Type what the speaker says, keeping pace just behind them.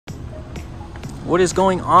What is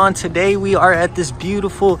going on today? We are at this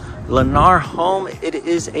beautiful Lennar home. It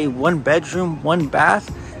is a 1-bedroom,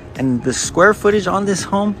 1-bath, and the square footage on this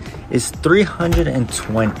home is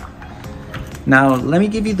 320. Now, let me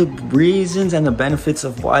give you the reasons and the benefits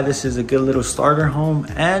of why this is a good little starter home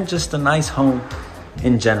and just a nice home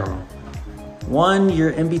in general. One, you're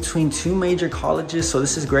in between 2 major colleges, so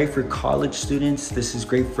this is great for college students. This is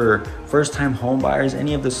great for first-time home buyers,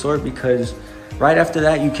 any of the sort, because right after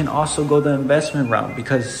that, you can also go the investment route,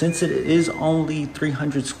 because since it is only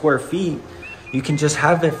 300 square feet, you can just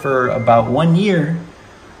have it for about 1 year,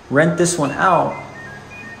 rent this one out,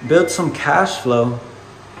 build some cash flow,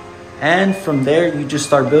 and from there, you just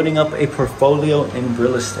start building up a portfolio in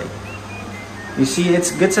real estate. You see, it's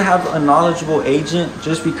good to have a knowledgeable agent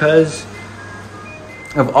just because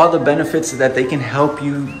of all the benefits that they can help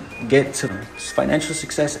you get to financial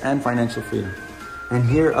success and financial freedom. And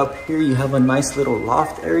here up here, you have a nice little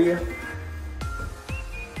loft area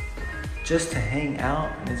just to hang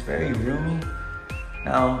out, and it's very roomy.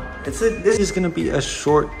 Now, this is gonna be a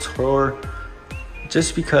short tour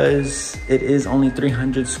just because it is only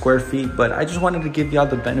 300 square feet, but I just wanted to give y'all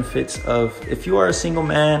the benefits of if you are a single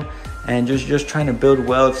man and just trying to build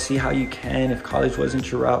wealth, see how you can, if college wasn't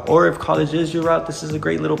your route, or if college is your route, this is a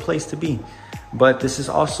great little place to be. But this is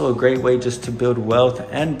also a great way just to build wealth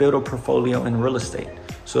and build a portfolio in real estate.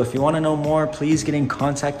 So if you wanna know more, please get in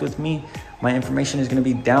contact with me. My information is gonna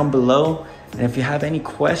be down below. And if you have any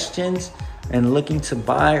questions and looking to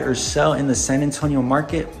buy or sell in the San Antonio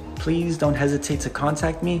market, please don't hesitate to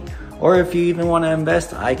contact me. Or if you even wanna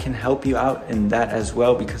invest, I can help you out in that as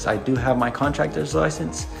well, because I do have my contractor's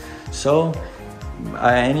license. So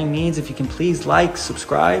by any means, if you can please like,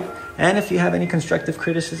 subscribe, and if you have any constructive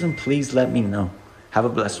criticism, please let me know. Have a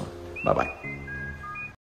blessed one. Bye-bye.